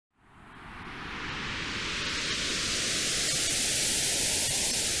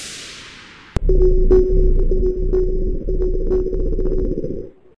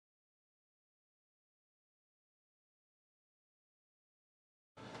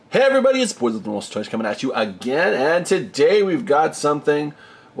Hey everybody, it's Boys with the Most Toys coming at you again, and today we've got something.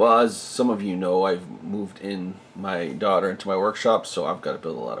 Well, as some of you know, I've moved in my daughter into my workshop, so I've got to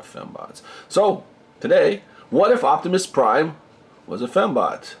build a lot of fembots. So today, what if Optimus Prime was a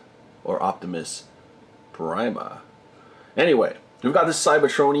fembot, or Optimus Prima? Anyway, we've got this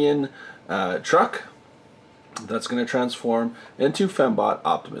Cybertronian truck that's going to transform into fembot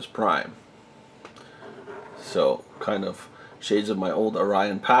Optimus Prime. So kind of shades of my old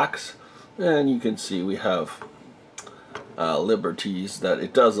Orion packs, and you can see we have liberties that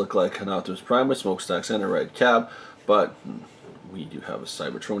it does look like an Optimus Prime with smokestacks and a red cab, but we do have a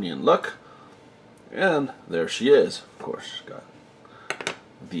Cybertronian look, and there she is. Of course, got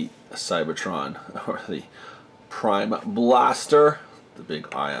the Cybertron, or the Prime Blaster, the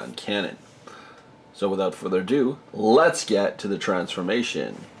big ion cannon. So without further ado, let's get to the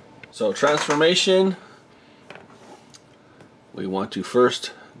transformation. So transformation, we want to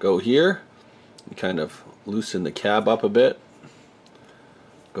first go here and kind of loosen the cab up a bit.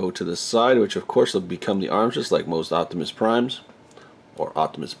 Go to the side, which of course will become the arms, just like most Optimus Primes, or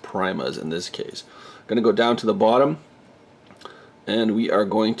Optimus Primas in this case. Going to go down to the bottom, and we are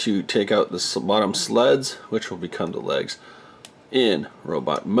going to take out the bottom sleds, which will become the legs in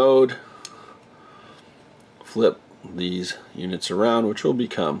robot mode. Flip these units around, which will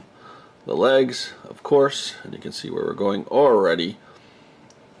become the legs, of course, and you can see where we're going already.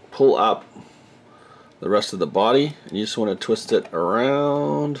 Pull up the rest of the body, and you just want to twist it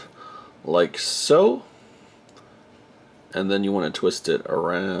around like so, and then you want to twist it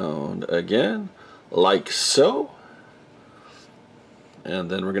around again like so,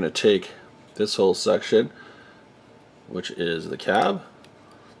 and then we're going to take this whole section, which is the cab,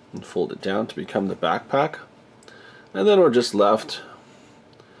 and fold it down to become the backpack, and then we're just left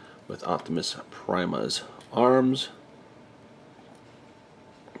with Optimus Prima's arms.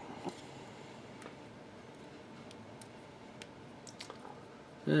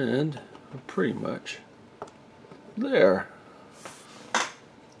 And we're pretty much there.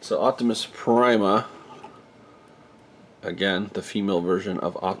 So Optimus Prima, again, the female version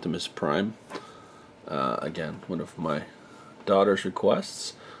of Optimus Prime. Again, one of my daughter's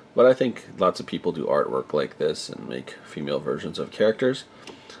requests, but I think lots of people do artwork like this and make female versions of characters.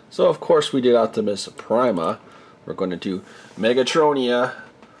 So of course we did Optimus Prima. We're going to do Megatronia.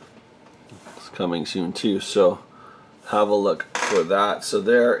 It's coming soon too, so have a look for that. So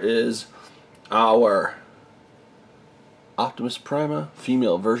there is our Optimus Prima,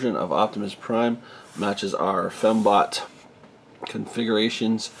 female version of Optimus Prime. Matches our fembot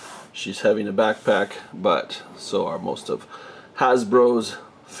configurations. She's having a backpack, but so are most of Hasbro's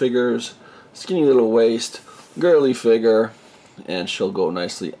figures. Skinny little waist, girly figure, and she'll go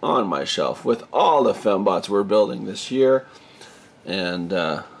nicely on my shelf with all the fembots we're building this year. And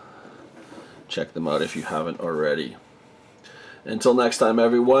check them out if you haven't already. Until next time,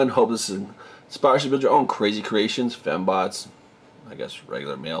 everyone, hope this inspires you to build your own crazy creations, fembots, I guess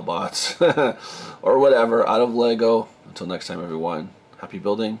regular male bots, or whatever, out of Lego. Until next time, everyone, happy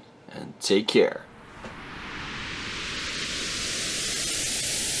building and take care.